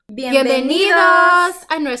Bienvenidos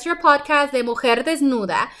a nuestro podcast de Mujer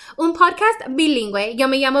Desnuda, un podcast bilingüe. Yo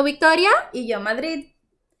me llamo Victoria. Y yo Madrid.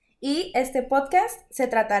 Y este podcast se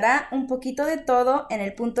tratará un poquito de todo en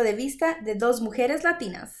el punto de vista de dos mujeres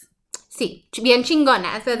latinas. Sí, bien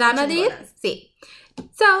chingonas, ¿verdad, Madrid? Chingonas. Sí.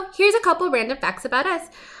 So, here's a couple random facts about us.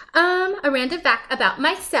 A random fact about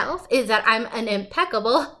myself is that I'm an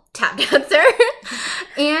impeccable tap dancer.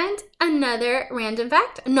 And another random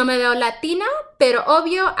fact, no me veo latina, pero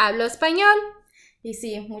obvio hablo español. Y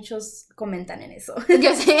sí, muchos comentan en eso.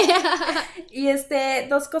 Yo sé. Y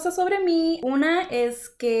dos cosas sobre mí. Una es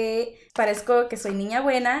que parezco que soy niña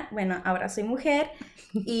buena. Bueno, ahora soy mujer.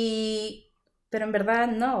 Pero en verdad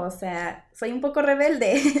no, o sea, soy un poco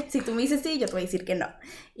rebelde. Si tú me dices sí, yo te voy a decir que no.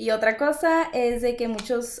 Y otra cosa es de que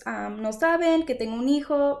muchos no saben que tengo un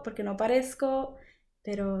hijo porque no parezco.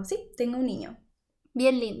 Pero sí, tengo un niño.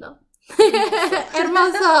 Bien lindo.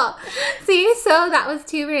 Hermoso. Sí, so that was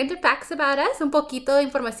two random facts about us. Un poquito de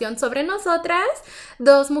información sobre nosotras.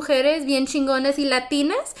 Dos mujeres bien chingonas y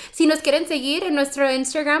latinas. Si nos quieren seguir en nuestro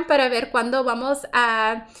Instagram para ver cuándo vamos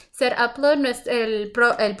a hacer upload el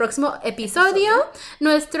próximo episodio.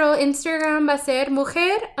 Nuestro Instagram va a ser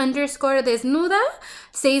mujer_desnuda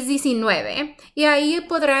 619. Y ahí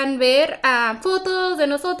podrán ver fotos de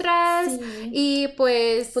nosotras. Sí. Y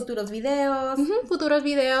pues Futuros videos. Futuros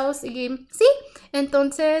videos. Y sí,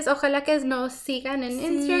 entonces ojalá que nos sigan en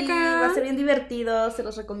Instagram. Va a ser bien divertido, se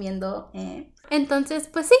los recomiendo. Entonces,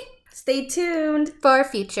 pues sí. Stay tuned For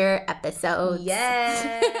future episodes.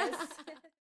 Yes.